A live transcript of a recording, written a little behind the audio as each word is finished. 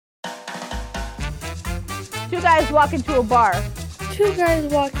Two guys walk into a bar. Two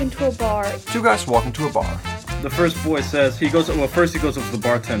guys walk into a bar. Two guys walk into a bar. The first boy says, first he goes up to the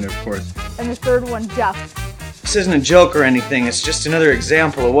bartender, of course. And the third one, Jeff. This isn't a joke or anything, it's just another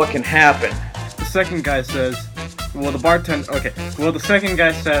example of what can happen. The second guy says, the second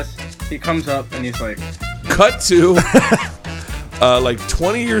guy says, he comes up and he's like... Cut to, like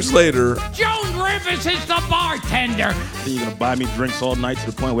 20 years later. Joan Rivers is the bartender. Then you're gonna buy me drinks all night to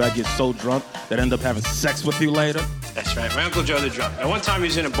the point where I get so drunk that I end up having sex with you later? That's right, my Uncle Joe the drunk. Now one time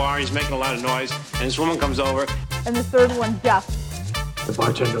he's in a bar, he's making a lot of noise, and this woman comes over. And the third one, Jeff. The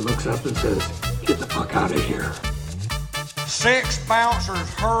bartender looks up and says, "Get the fuck out of here." 6 bouncers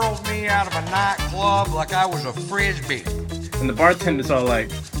hurled me out of a nightclub like I was a frisbee. And the bartender's all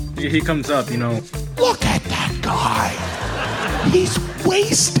like, he comes up, you know. Look at that guy. He's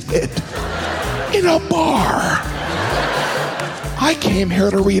wasted in a bar. I came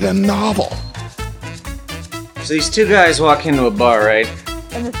here to read a novel. So these two guys walk into a bar, right?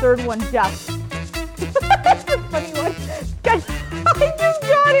 And the third one, Jeff. That's a funny one. Guys, I just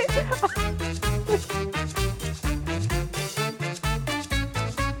got it.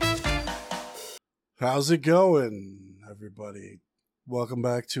 How's it going, everybody? Welcome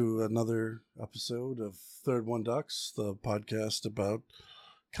back to another episode of Third One Ducks, the podcast about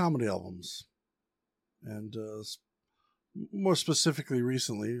comedy albums. And more specifically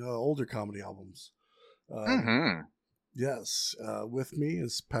recently, older comedy albums. Yes, with me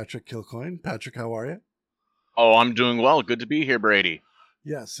is Patrick Kilcoyne. Patrick, how are you? Oh, I'm doing well. Good to be here, Brady.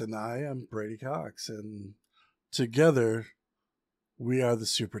 Yes, and I am Brady Cox, and together we are the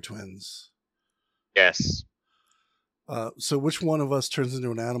Super Twins. Yes. So which one of us turns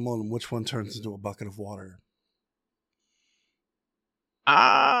into an animal and which one turns into a bucket of water?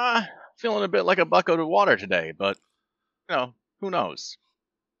 Feeling a bit like a bucket of water today, but, who knows?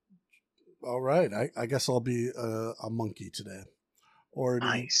 All right, I guess I'll be a monkey today. Or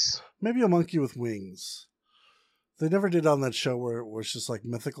nice. Maybe a monkey with wings. They never did on that show where it was just like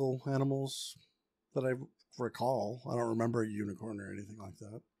mythical animals that I recall. I don't remember a unicorn or anything like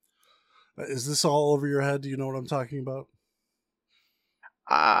that. Is this all over your head? Do you know what I'm talking about?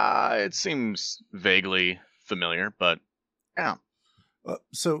 It seems vaguely familiar, but yeah.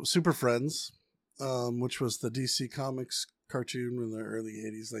 So Super Friends, which was the DC Comics cartoon in the early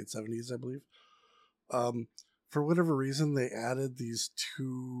 80s, late 70s, I believe. For whatever reason, they added these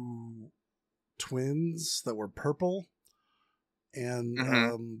two twins that were purple,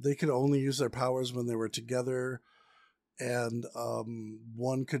 and they could only use their powers when they were together, and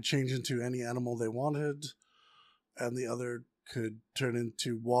one could change into any animal they wanted, and the other could turn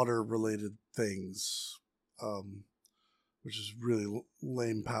into water-related things, which is really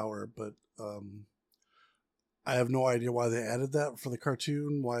lame power, but I have no idea why they added that for the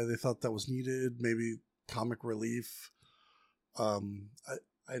cartoon, why they thought that was needed, maybe comic relief. I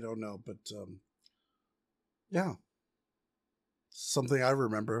don't know, but yeah. Something I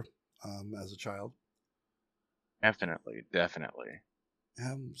remember as a child. Definitely.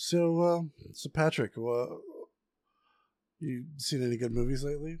 So Patrick, you seen any good movies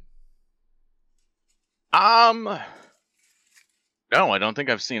lately? No, I don't think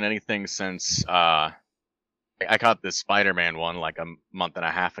I've seen anything since I caught this Spider-Man one like a month and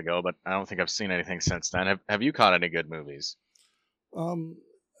a half ago, but I don't think I've seen anything since then. Have you caught any good movies?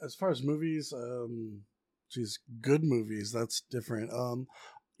 As far as movies, good movies, that's different. I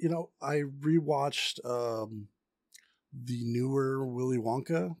rewatched the newer Willy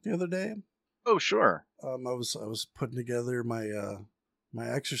Wonka the other day. Oh, sure. I was putting together my my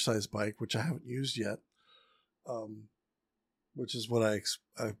exercise bike, which I haven't used yet. Which is what I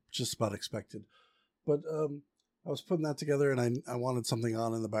just about expected. But I was putting that together, and I wanted something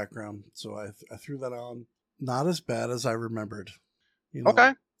on in the background, so I threw that on. Not as bad as I remembered.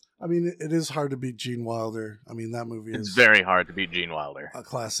 Okay. I mean, it is hard to beat Gene Wilder. I mean, that movie is... It's very hard to beat Gene Wilder. A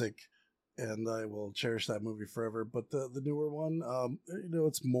classic, and I will cherish that movie forever. But the newer one,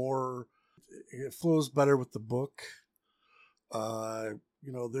 it's more... It flows better with the book. The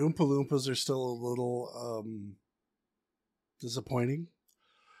Oompa Loompas are still a little disappointing.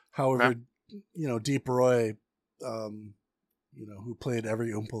 However, Deep Roy, who played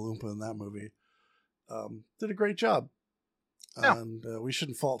every Oompa Loompa in that movie, did a great job. Yeah. And we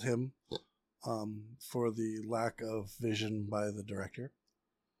shouldn't fault him for the lack of vision by the director.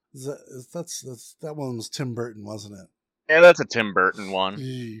 That one was Tim Burton, wasn't it? Yeah, that's a Tim Burton one.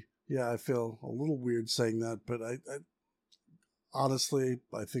 Yeah, I feel a little weird saying that, but I honestly,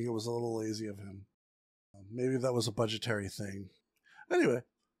 I think it was a little lazy of him. Maybe that was a budgetary thing. Anyway,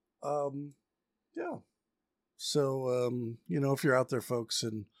 yeah. So, if you're out there, folks,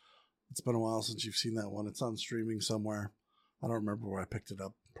 and It's been a while since you've seen that one. It's on streaming somewhere. I don't remember where I picked it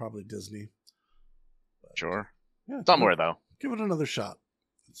up. Probably Disney. But, Sure. Yeah, Somewhere, though. Give it another shot.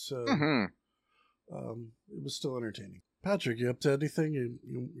 It's Mm-hmm. It was still entertaining. Patrick, you up to anything?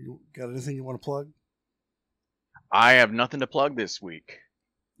 You got anything you want to plug? I have nothing to plug this week.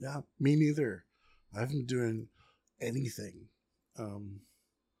 Yeah, me neither. I haven't been doing anything.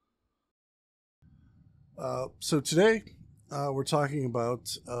 So today we're talking about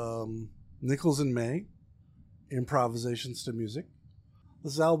Nichols and May, Improvisations to Music.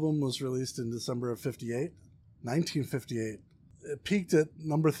 This album was released in December of 1958. It peaked at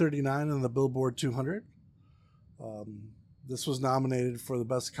number 39 on the Billboard 200. This was nominated for the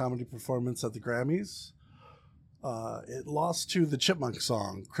Best Comedy Performance at the Grammys. It lost to the Chipmunk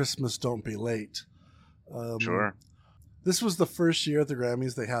song, Christmas Don't Be Late. Sure. This was the first year at the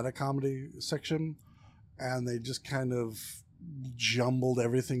Grammys they had a comedy section, and they just kind of jumbled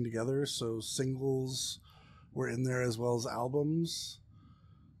everything together. So singles were in there as well as albums.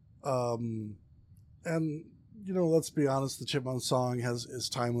 And, you know, let's be honest, the Chipmunk song is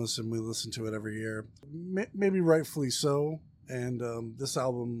timeless, and we listen to it every year. Maybe rightfully so. And this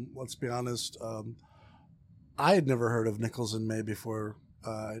album, let's be honest, I had never heard of Nichols and May before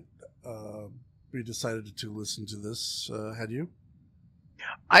we decided to listen to this. Had you?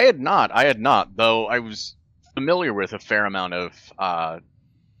 I had not, though I was familiar with a fair amount of, a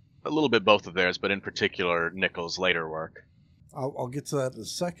little bit both of theirs, but in particular Nichols' later work. I'll get to that in a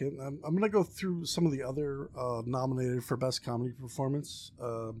second. I'm going to go through some of the other nominated for Best Comedy Performance.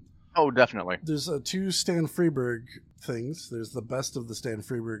 Oh, definitely. There's two Stan Freberg things. There's the Best of the Stan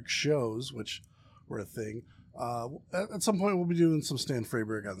Freberg shows, which were a thing. At some point, we'll be doing some Stan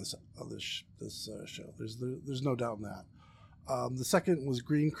Freberg on this show. There's no doubt in that. The second was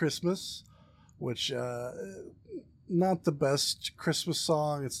Green Christmas, which not the best Christmas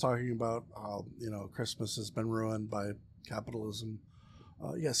song. It's talking about how, you know, Christmas has been ruined by capitalism.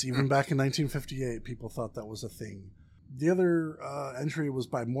 Yes, even back in 1958, people thought that was a thing. The other entry was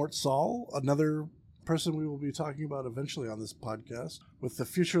by Mort Saul, another person we will be talking about eventually on this podcast, with The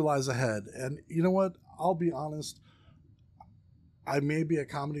Future Lies Ahead. And you know what? I'll be honest, I may be a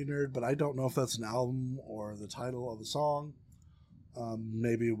comedy nerd, but I don't know if that's an album or the title of a song.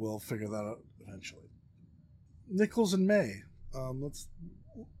 Maybe we'll figure that out eventually. Nichols and May.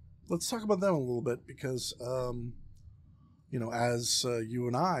 Let's talk about them a little bit because, you know, as you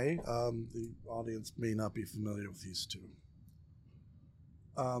and I, the audience may not be familiar with these two.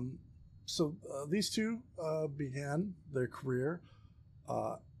 So these two began their career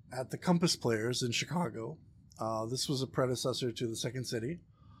at the Compass Players in Chicago. This was a predecessor to the Second City.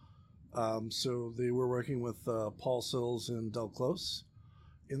 So they were working with Paul Sills and Del Close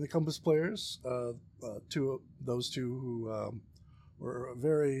in the Compass Players. Those two who were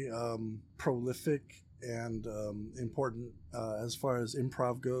very prolific and important as far as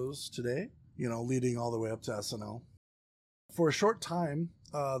improv goes today, you know, leading all the way up to SNL. For a short time,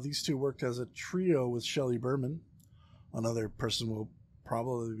 these two worked as a trio with Shelley Berman, another person we'll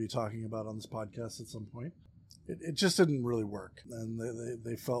probably be talking about on this podcast at some point. It just didn't really work, and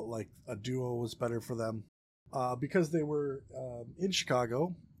they felt like a duo was better for them. Because they were in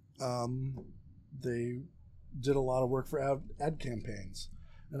Chicago, they did a lot of work for ad campaigns.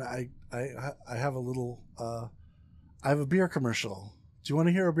 And I have a little, I have a beer commercial. Do you want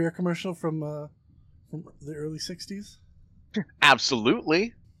to hear a beer commercial from the early 60s?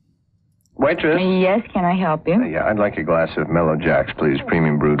 Absolutely. Waitress? Yes, can I help you? Yeah, I'd like a glass of Mellow Jacks, please.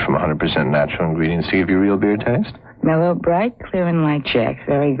 Premium brewed from 100% natural ingredients to give you real beer taste. Mellow, bright, clear, and light Jacks.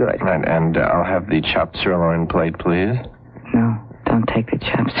 Very good. Right, and I'll have the chopped sirloin plate, please. No, don't take the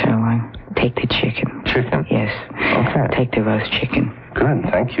chopped sirloin. Take the chicken. Chicken? Yes. Okay. Take the roast chicken. Good,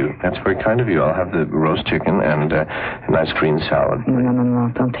 thank you. That's very kind of you. I'll have the roast chicken and a nice green salad.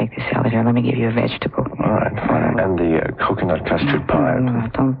 No. Don't take the salad here. Let me give you a vegetable. All right, fine. And the coconut custard pie. No,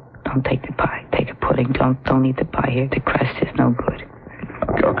 don't take the pie. Take a pudding. Don't eat the pie here. The crust is no good.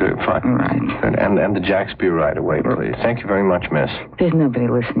 Okay, fine. All right. And the Jack's beer right away, please. Thank you very much, miss. There's nobody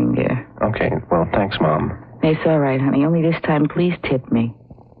listening there. Okay, well, thanks, Mom. It's all right, honey. Only this time, please tip me.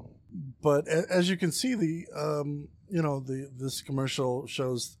 But as you can see, this commercial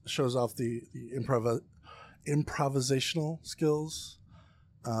shows off the improvisational skills.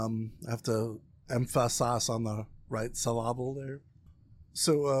 I have to emphasize on the right syllable there.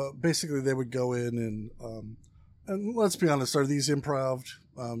 So basically, they would go in and let's be honest, are these improv?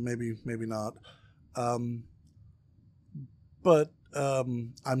 Maybe not. But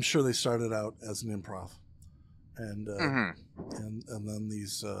I'm sure they started out as an improv, and then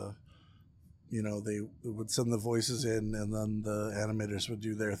these they would send the voices in, and then the animators would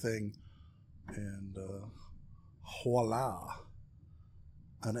do their thing, and voila,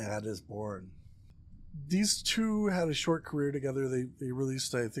 an ad is born. These two had a short career together. They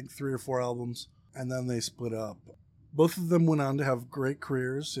released, I think, 3 or 4 albums, and then they split up. Both of them went on to have great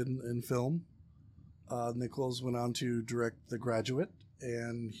careers in film. Nichols went on to direct The Graduate,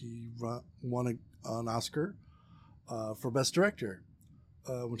 and he won an Oscar for Best Director,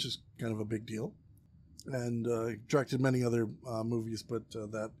 which is kind of a big deal. And he directed many other movies, but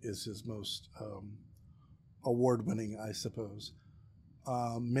that is his most award-winning, I suppose.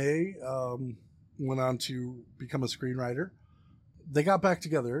 May went on to become a screenwriter. They got back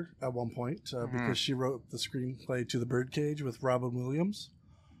together at one point because she wrote the screenplay to The Birdcage with Robin Williams,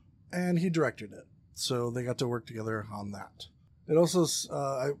 and he directed it. So they got to work together on that. It also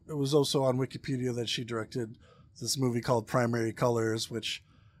it was also on Wikipedia that she directed this movie called Primary Colors, which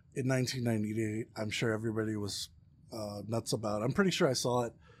in 1998 I'm sure everybody was nuts about. I'm pretty sure I saw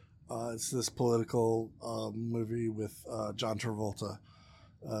it. It's this political movie with John Travolta,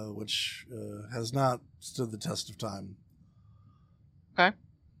 which has not stood the test of time. Okay.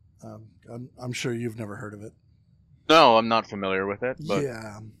 I'm sure you've never heard of it. No, I'm not familiar with it. But...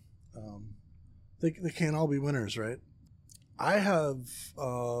 Yeah. They can't all be winners, right? I have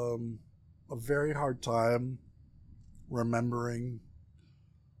a very hard time remembering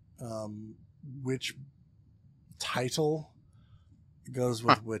which title goes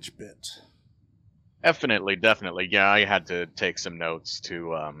with which bit. Definitely. Yeah, I had to take some notes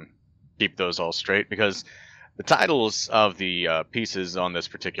to keep those all straight, because the titles of the pieces on this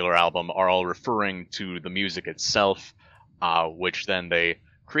particular album are all referring to the music itself, which then they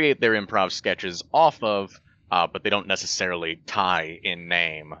create their improv sketches off of, but they don't necessarily tie in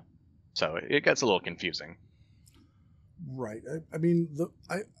name. So it gets a little confusing. Right. I mean,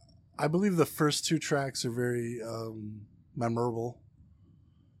 I believe the first 2 tracks are very memorable.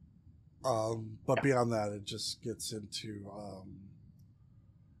 But beyond that, it just gets into...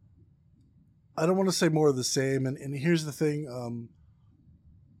 I don't want to say more of the same. And here's the thing.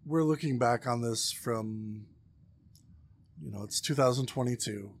 We're looking back on this from... it's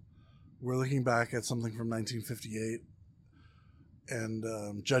 2022. We're looking back at something from 1958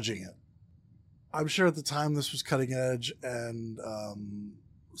 and judging it. I'm sure at the time this was cutting edge and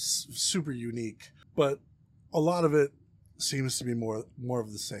super unique, but a lot of it seems to be more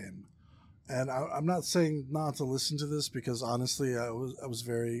of the same. And I'm not saying not to listen to this, because honestly, I was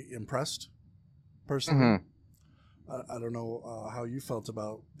very impressed, personally. I don't know how you felt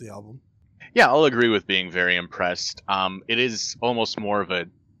about the album. Yeah, I'll agree with being very impressed. It is almost more of a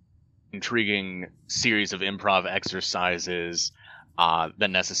intriguing series of improv exercises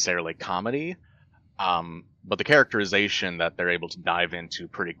than necessarily comedy. But the characterization that they're able to dive into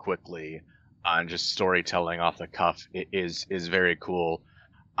pretty quickly and just storytelling off the cuff is very cool.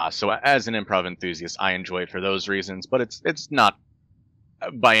 So as an improv enthusiast, I enjoy it for those reasons, but it's not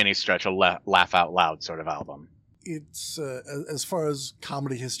by any stretch a laugh out loud sort of album. It's as far as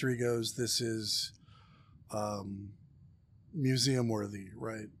comedy history goes, this is museum worthy,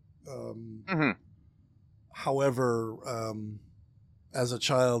 right? However, as a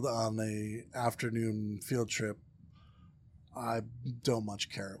child on a afternoon field trip, I don't much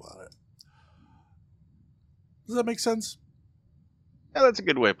care about it. Does that make sense? Yeah, that's a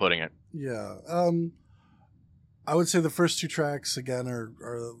good way of putting it. Yeah. I would say the first 2 tracks, again, are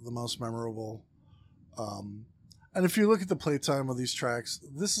the most memorable. And if you look at the playtime of these tracks,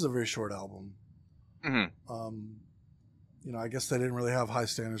 this is a very short album. I guess they didn't really have high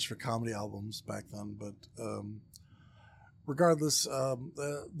standards for comedy albums back then, but regardless,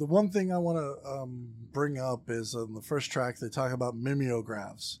 the one thing I want to bring up is on the first track, they talk about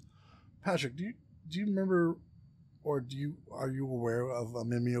mimeographs. Patrick, do you remember, or are you aware of a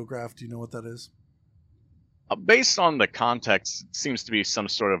mimeograph? Do you know what that is? Based on the context, it seems to be some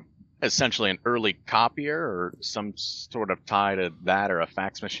sort of essentially an early copier or some sort of tie to that, or a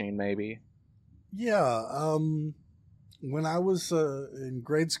fax machine maybe. Yeah. When I was in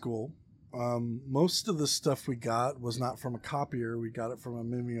grade school, most of the stuff we got was not from a copier. We got it from a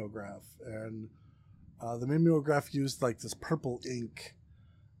mimeograph. And the mimeograph used like this purple ink.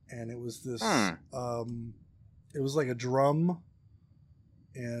 And it was this, it was like a drum.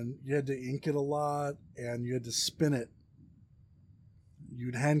 And you had to ink it a lot. And you had to spin it.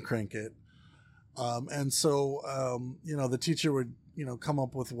 You'd hand crank it. And so, the teacher would, come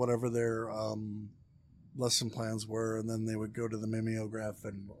up with whatever their lesson plans were, and then they would go to the mimeograph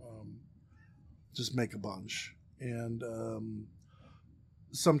and just make a bunch. And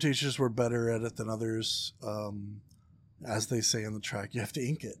some teachers were better at it than others. As they say in the track, you have to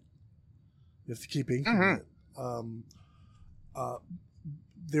ink it. You have to keep inking it.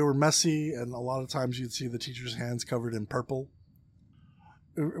 They were messy, and a lot of times you'd see the teacher's hands covered in purple.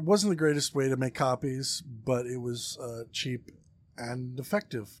 It wasn't the greatest way to make copies, but it was cheap and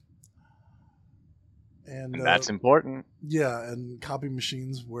effective. And that's important. Yeah, and copy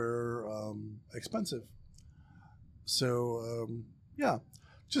machines were expensive. So, yeah,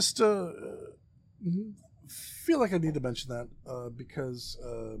 just feel like I need to mention that because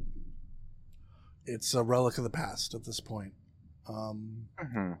it's a relic of the past at this point.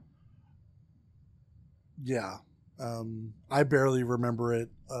 Yeah. I barely remember it.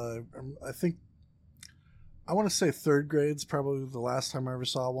 I think I want to say third grade's probably the last time I ever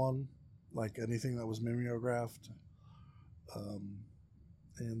saw one, like anything that was mimeographed.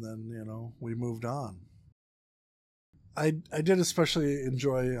 And then, we moved on. I did especially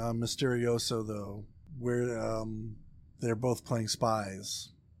enjoy Mysterioso, though, where they're both playing spies.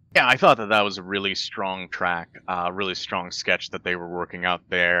 Yeah, I thought that was a really strong track, really strong sketch that they were working out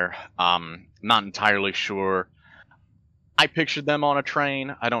there. Not entirely sure. I pictured them on a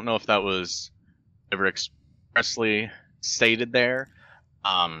train. I don't know if that was ever expressly stated there.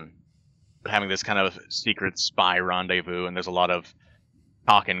 Having this kind of secret spy rendezvous, and there's a lot of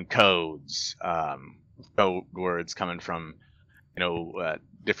talking codes, code words coming from,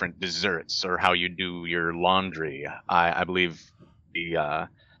 different desserts or how you do your laundry. I believe the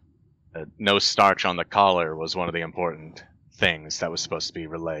no starch on the collar was one of the important things that was supposed to be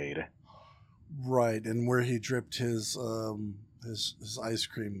relayed. Right, and where he dripped his ice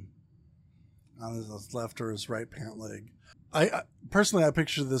cream on his left or his right pant leg. I personally, I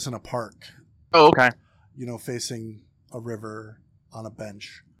picture this in a park. Oh, okay. Facing a river on a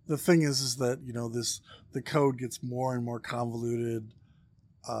bench. The thing is that the code gets more and more convoluted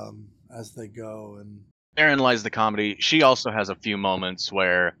as they go, and therein lies the comedy. She also has a few moments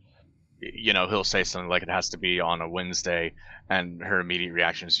where he'll say something like it has to be on a Wednesday, and her immediate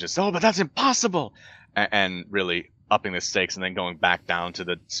reaction is just, oh, but that's impossible, and really upping the stakes and then going back down to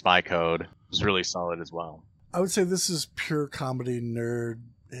the spy code was really solid as well. I would say this is pure comedy nerd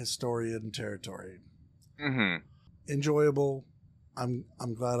historian territory. Enjoyable. I'm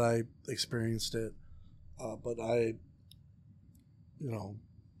glad I experienced it, but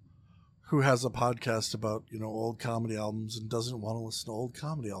who has a podcast about old comedy albums and doesn't want to listen to old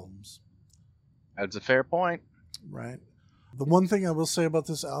comedy albums? That's a fair point. Right. The one thing I will say about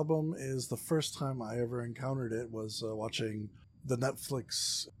this album is the first time I ever encountered it was watching the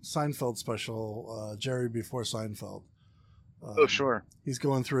Netflix Seinfeld special, Jerry Before Seinfeld. Oh, sure. He's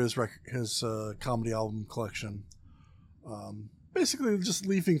going through his comedy album collection. Basically just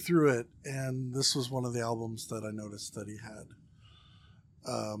leafing through it, and this was one of the albums that I noticed that he had.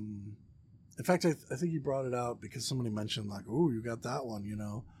 In fact, I think he brought it out because somebody mentioned, like, "Ooh, you got that one,"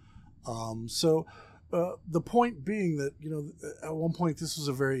 So the point being that, at one point this was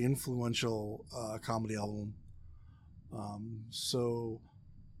a very influential comedy album.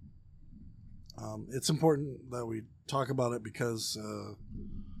 It's important that we talk about it because,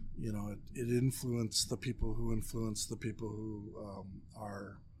 it influenced the people who influence the people who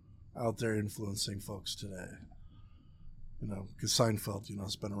are out there influencing folks today. Because Seinfeld,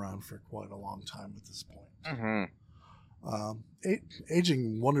 has been around for quite a long time at this point.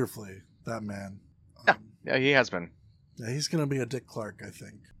 Aging wonderfully, that man. Yeah, he has been. Yeah, he's going to be a Dick Clark, I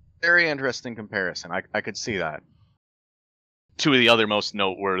think. Very interesting comparison. I could see that. Two of the other most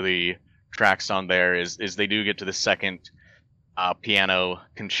noteworthy tracks on there is they do get to the second piano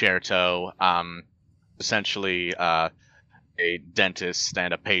concerto. Essentially, a dentist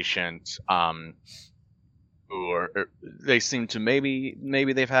and a patient who they seem to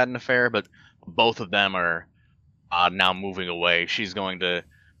maybe they've had an affair, but both of them are now moving away. She's going to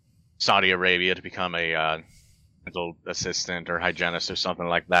Saudi Arabia to become a dental assistant or hygienist or something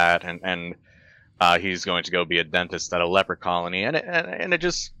like that, and he's going to go be a dentist at a leper colony, and it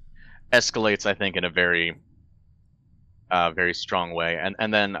just escalates, I think, in a very very strong way.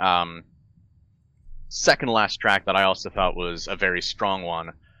 And then second last track that I also thought was a very strong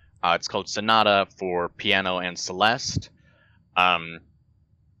one. It's called Sonata for Piano and Celeste.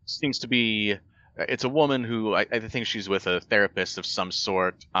 Seems to be, it's a woman who I think she's with a therapist of some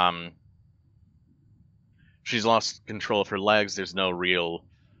sort. She's lost control of her legs. There's no real,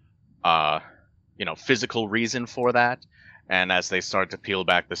 physical reason for that. And as they start to peel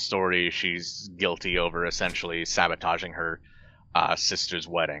back the story, she's guilty over essentially sabotaging her sister's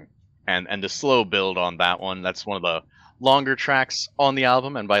wedding. And the slow build on that one, that's one of the longer tracks on the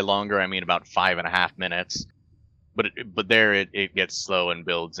album, and by longer I mean about 5.5 minutes. But there it gets slow and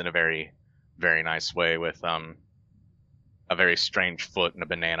builds in a very, very nice way with a very strange foot and a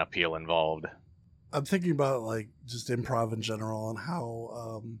banana peel involved. I'm thinking about like just improv in general and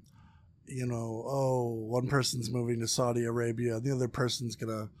how one person's moving to Saudi Arabia and the other person's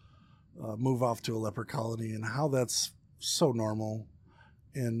gonna move off to a leper colony, and how that's so normal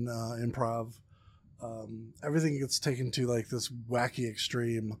in improv. Everything gets taken to like this wacky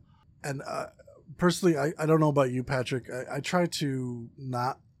extreme, and personally, I don't know about you, Patrick. I try to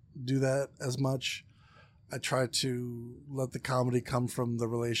not do that as much. I try to let the comedy come from the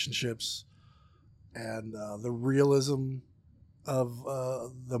relationships and the realism of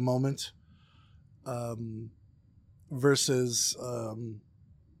the moment, versus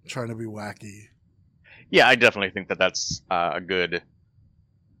trying to be wacky. Yeah, I definitely think that that's a good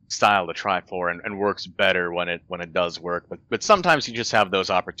style to try for, and works better when it does work. But sometimes you just have those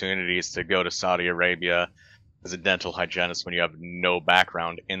opportunities to go to Saudi Arabia as a dental hygienist when you have no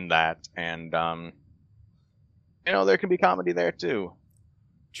background in that, and there can be comedy there too.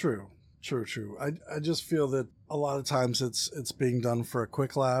 True. I just feel that a lot of times it's being done for a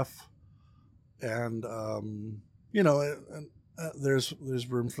quick laugh, and there's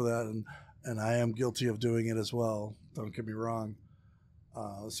room for that, and I am guilty of doing it as well. Don't get me wrong.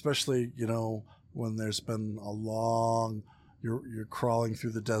 Especially when there's been a long, you're crawling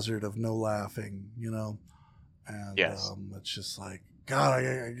through the desert of no laughing, and yes. It's just like, God,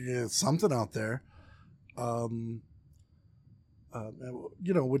 I get something out there.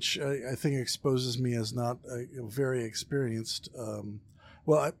 Which I think exposes me as not very experienced.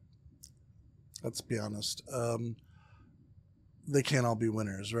 Let's be honest. They can't all be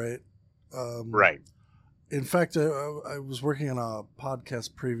winners, right? Right. In fact, I was working on a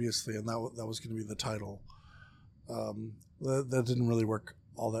podcast previously, and that was going to be the title. That didn't really work.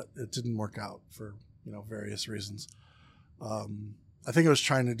 It didn't work out for various reasons. I think I was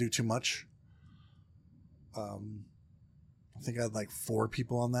trying to do too much. I think I had like 4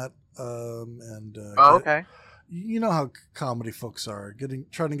 people on that, okay. You know how comedy folks are.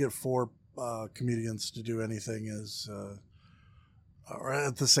 Trying to get 4 comedians to do anything is, or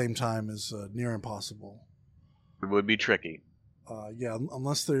at the same time, is near impossible. It would be tricky. Yeah,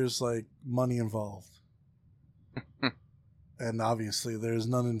 unless there's like money involved, and obviously there's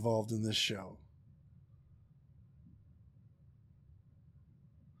none involved in this show.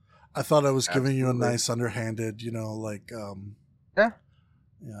 I thought I was giving you a nice underhanded, yeah,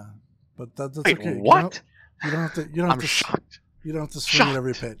 but that's Wait, okay. What? You don't have to. You don't have I'm to. shocked. You don't have to swing at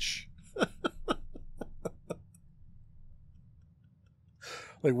every pitch.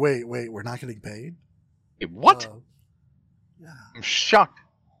 Like, wait, we're not getting paid? Wait, what? Yeah. I'm shocked.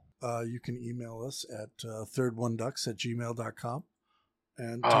 You can email us at thirdoneducks@gmail.com.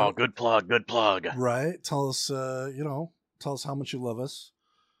 And good plug. Right. Tell us, tell us how much you love us,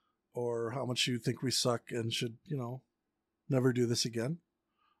 or how much you think we suck and should, never do this again.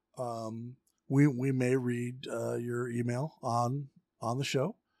 We may read your email on the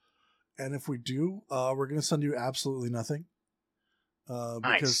show, and if we do, we're going to send you absolutely nothing,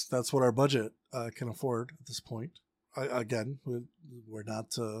 because that's what our budget can afford at this point. We're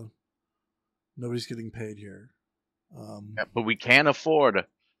not. Nobody's getting paid here. Yeah, but we can afford a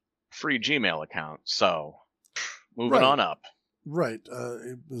free Gmail account, so moving on up. Right.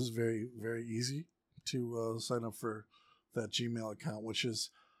 It was very, very easy to sign up for that Gmail account, which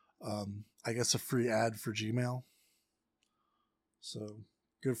is, I guess, a free ad for Gmail. So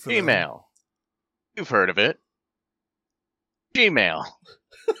good for Gmail. them. You've heard of it. Gmail.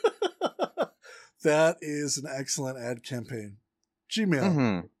 That is an excellent ad campaign. Gmail.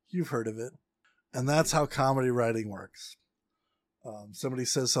 Mm-hmm. You've heard of it. And that's how comedy writing works. Somebody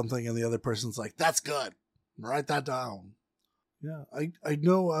says something and the other person's like, that's good. Write that down. Yeah, I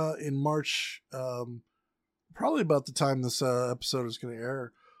know in March, probably about the time this episode is going to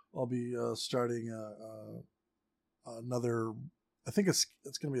air, I'll be starting another, I think it's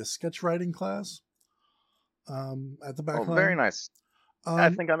going to be a sketch writing class at the Backline. Oh, very nice.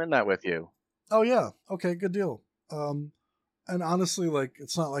 I think I'm in that with you. Oh, yeah. Okay, good deal. And honestly, like,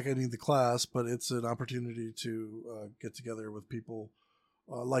 it's not like I need the class, but it's an opportunity to get together with people,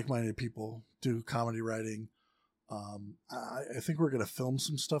 like-minded people, do comedy writing. I think we're going to film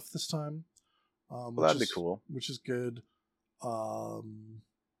some stuff this time. Well, that'd be cool. Which is good.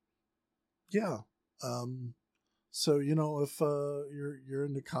 Yeah. So, if you're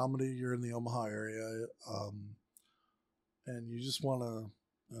into comedy, you're in the Omaha area, and you just want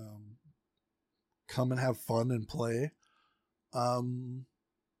to come and have fun and play, sign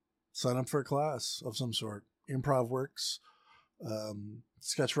up for a class of some sort. Improv works,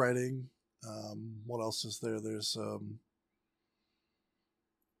 sketch writing. What else is there? There's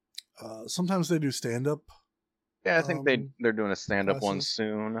sometimes they do stand up. Yeah, I think they're doing a stand up one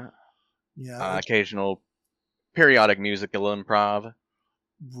soon. Yeah, occasional periodic musical improv.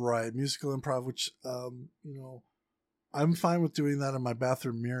 right. Musical improv, which I'm fine with doing that in my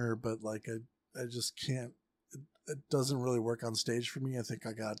bathroom mirror, but like I just can't. It doesn't really work on stage for me. I think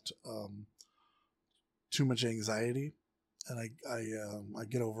I got too much anxiety, and I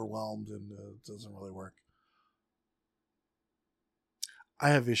get overwhelmed, and it doesn't really work. I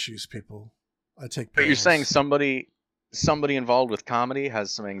have issues, people. I take pills. But you're saying somebody involved with comedy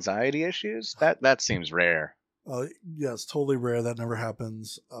has some anxiety issues? That seems rare. Yeah, it's totally rare. That never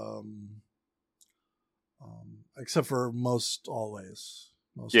happens. Except for most always.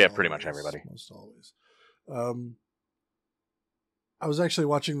 Pretty much everybody. Most always. I was actually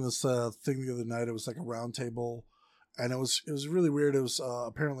watching this thing the other night. It was like a round table, and it was really weird. It was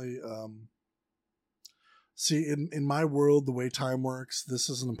apparently see in my world, the way time works, this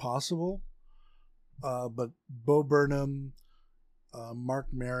isn't impossible. But Bo Burnham, Mark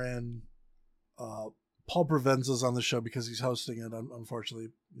Maron, Paul Provenza's on the show because he's hosting it. Unfortunately,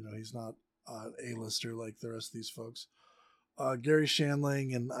 he's not A-lister like the rest of these folks. Gary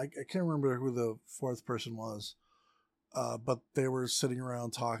Shandling, and I can't remember who the fourth person was, but they were sitting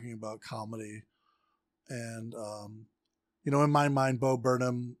around talking about comedy. And, in my mind, Bo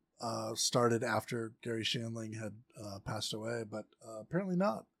Burnham started after Gary Shandling had passed away, but apparently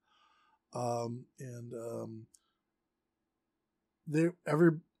not. The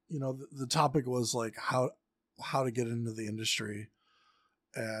topic was like how to get into the industry.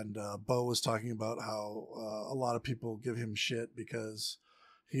 And Bo was talking about how a lot of people give him shit because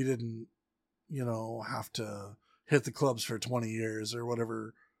he didn't, have to hit the clubs for 20 years or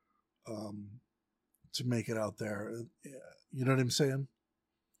whatever to make it out there. You know what I'm saying?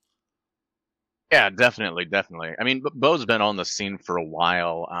 Yeah, definitely. I mean, Bo's been on the scene for a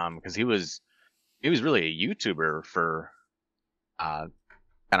while because he was really a YouTuber for kind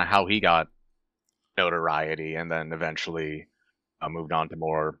of how he got notoriety, and then eventually moved on to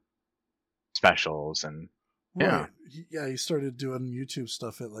more specials and right. He started doing YouTube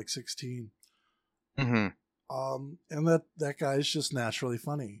stuff at like 16. Mm-hmm. And that guy's just naturally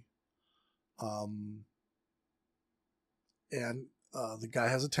funny. And the guy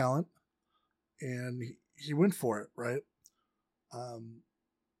has a talent, and he went for it, right?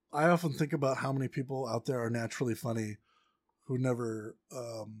 I often think about how many people out there are naturally funny who never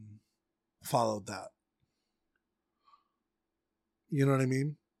followed that. You know what I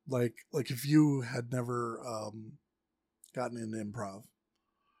mean? Like if you had never gotten into improv,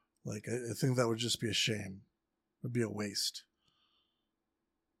 like I think that would just be a shame. It would be a waste.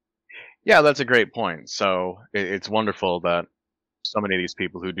 Yeah, that's a great point. So it's wonderful that so many of these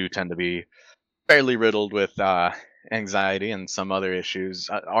people who do tend to be fairly riddled with anxiety and some other issues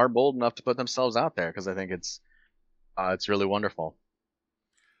are bold enough to put themselves out there, because I think it's really wonderful.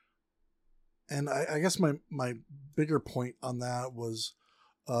 And I guess my bigger point on that was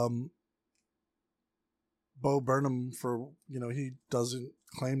Bo Burnham, he doesn't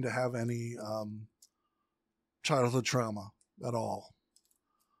claim to have any childhood trauma at all.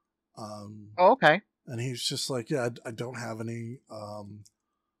 Okay. And he's just like, yeah, I don't have any.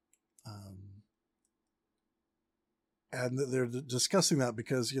 And they're discussing that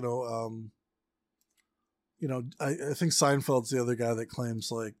because, I think Seinfeld's the other guy that claims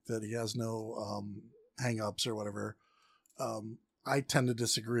like that he has no hang-ups or whatever. I tend to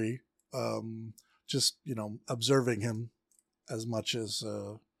disagree. Just, observing him as much as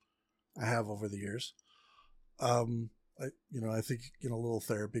I have over the years. I think, a little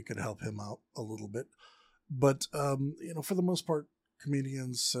therapy could help him out a little bit. But, for the most part,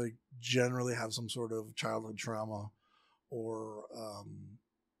 comedians generally have some sort of childhood trauma or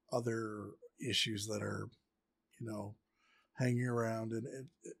other issues that are, hanging around. And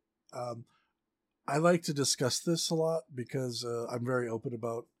I like to discuss this a lot because I'm very open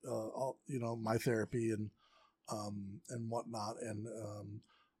about all, my therapy and whatnot. And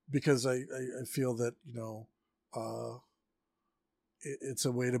because I feel that, it's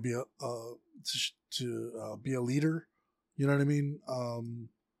a way to be be a leader. You know what I mean?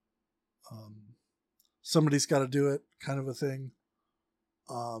 Somebody's got to do it, kind of a thing.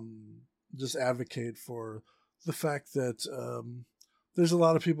 Just advocate for the fact that there's a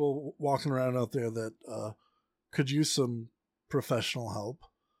lot of people walking around out there that could use some professional help.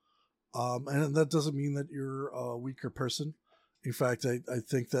 And that doesn't mean that you're a weaker person. In fact, I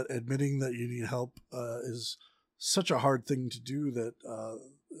think that admitting that you need help is such a hard thing to do that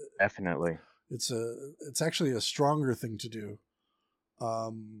definitely it's actually a stronger thing to do.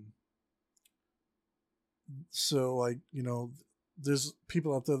 So there's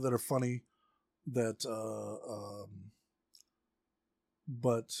people out there that are funny that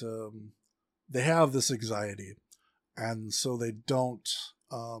but they have this anxiety, and so they don't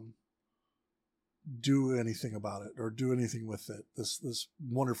do anything about it or do anything with it. This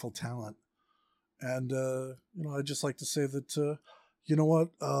wonderful talent, and I'd just like to say that you know what,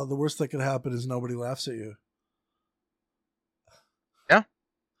 the worst that could happen is nobody laughs at you. Yeah.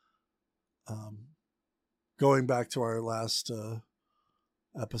 Going back to our last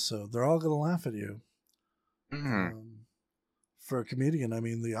episode, they're all going to laugh at you. For a comedian, I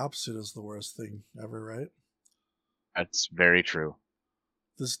mean, the opposite is the worst thing ever, right? That's very true.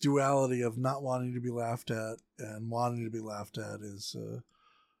 This duality of not wanting to be laughed at and wanting to be laughed at is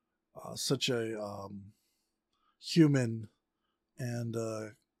such a human and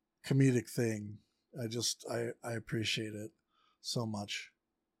comedic thing. I appreciate it so much.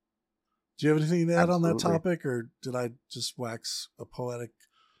 Do you have anything to add on that topic, or did I just wax a poetic,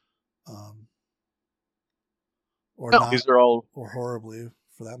 or no, not, these are all, or horribly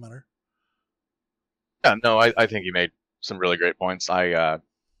for that matter? Yeah, no, I think you made some really great points. I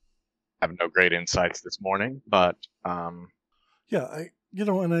have no great insights this morning, but yeah,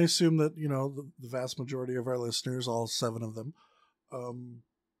 and I assume that the vast majority of our listeners, all 7 of them, I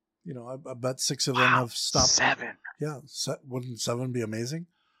bet 6 of them have stopped. 7. Yeah, wouldn't 7 be amazing?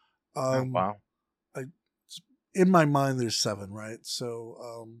 Wow. In my mind, there's 7, right?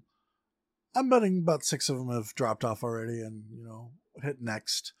 So I'm betting about 6 of them have dropped off already and hit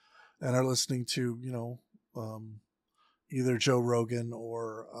next and are listening to either Joe Rogan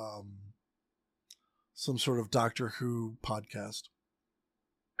or some sort of Doctor Who podcast.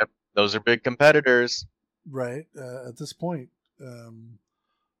 Yep, those are big competitors, right? At this point, the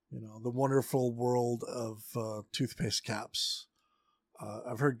wonderful world of toothpaste caps.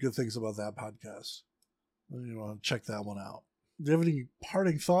 I've heard good things about that podcast. You want to check that one out. Do you have any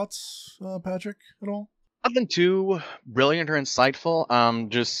parting thoughts, Patrick, at all? Nothing too brilliant or insightful.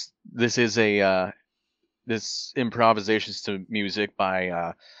 Just this is this Improvisations to Music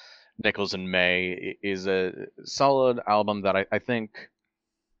by Nichols and May is a solid album that I think,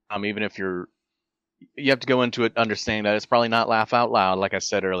 even if you have to go into it understanding that it's probably not laugh out loud, like I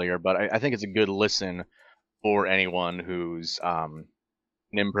said earlier, but I think it's a good listen for anyone who's an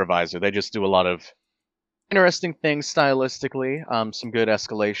improviser. They just do a lot of interesting things stylistically, some good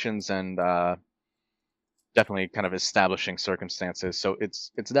escalations, and definitely kind of establishing circumstances. So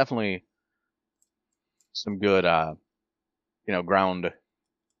it's definitely some good, not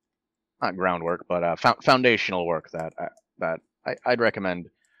groundwork, but foundational work that I'd recommend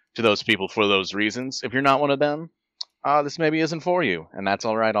to those people for those reasons. If you're not one of them, this maybe isn't for you, and that's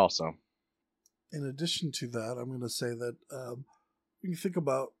all right also. In addition to that, I'm going to say that when you think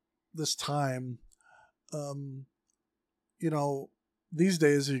about this time, these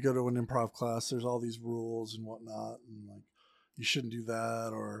days you go to an improv class, there's all these rules and whatnot, and like you shouldn't do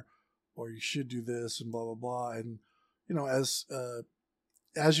that, or you should do this, and blah blah blah. And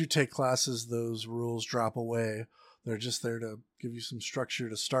as you take classes, those rules drop away. They're just there to give you some structure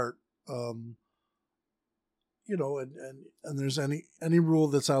to start. And there's any rule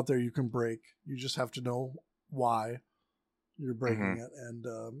that's out there you can break. You just have to know why you're breaking it, and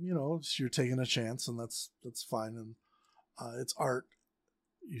you're taking a chance, and that's fine. And it's art.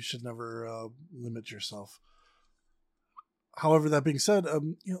 You should never limit yourself. However, that being said,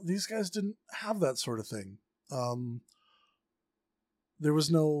 these guys didn't have that sort of thing. There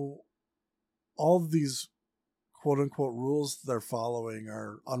was all of these quote unquote rules they're following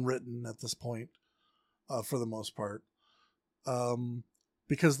are unwritten at this point, for the most part.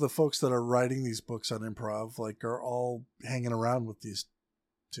 Because the folks that are writing these books on improv, are all hanging around with these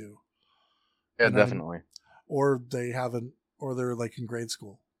 2. Yeah, definitely. Or they haven't, or they're in grade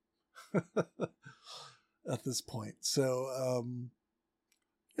school at this point. So,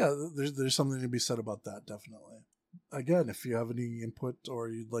 there's something to be said about that, definitely. Again, if you have any input or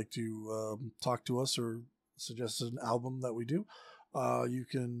you'd like to talk to us or suggest an album that we do, you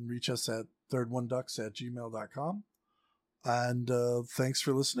can reach us at thirdoneducks@gmail.com. And thanks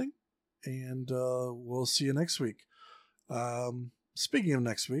for listening, and we'll see you next week. Speaking of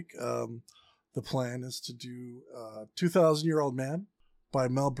next week, the plan is to do 2,000-Year-Old Man by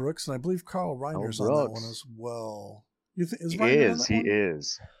Mel Brooks, and I believe Carl Reiner's on that one as well. You think is Reiner on that one? He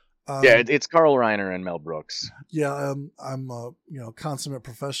is. Yeah, it's Carl Reiner and Mel Brooks. Yeah, I'm a consummate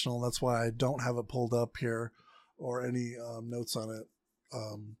professional. That's why I don't have it pulled up here or any notes on it.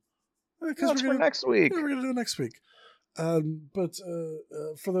 Because we're next week. Yeah, we're gonna do it next week. But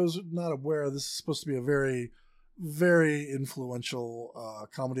for those not aware, this is supposed to be a very, very influential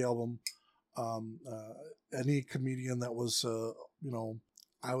comedy album. Any comedian that was,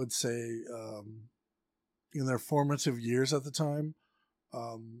 I would say, in their formative years at the time,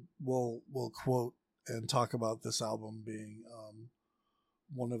 will quote and talk about this album being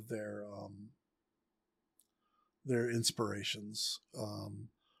one of their inspirations,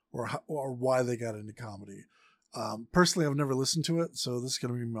 or why they got into comedy. Personally, I've never listened to it, so this is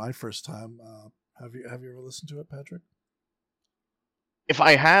going to be my first time. Have you ever listened to it, Patrick? If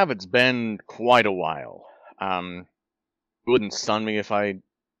I have, it's been quite a while. It wouldn't stun me if I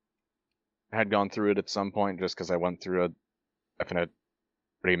had gone through it at some point, just because I went through a definite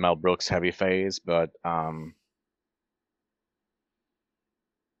pretty Mel Brooks heavy phase, but all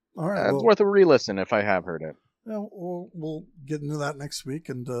right, it's worth a re-listen if I have heard it. Yeah, we'll get into that next week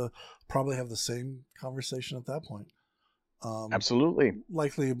and probably have the same conversation at that point. Absolutely.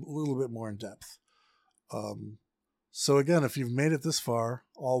 Likely a little bit more in depth. So again, if you've made it this far,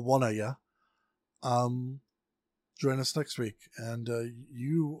 all one of you, join us next week. And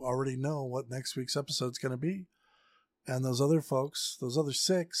you already know what next week's episode's going to be. And those other folks, those other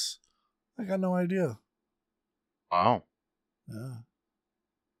 6, I got no idea. Wow. Yeah.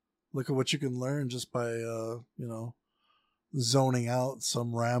 Look at what you can learn just by, zoning out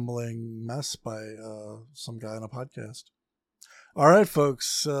some rambling mess by some guy on a podcast. All right,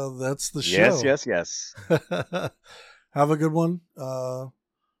 folks, that's the show. Yes. Have a good one.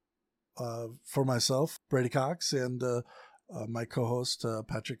 For myself, Brady Cox, and my co-host,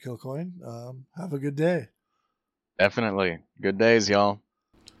 Patrick Kilcoyne. Have a good day. Definitely. Good days, y'all.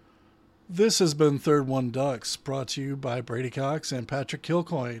 This has been Third One Ducks, brought to you by Brady Cox and Patrick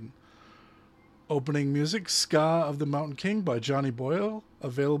Kilcoyne. Opening music, Ska of the Mountain King by Johnny Boyle,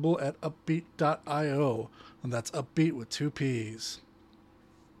 available at upbeat.io. And that's upbeat with 2 P's.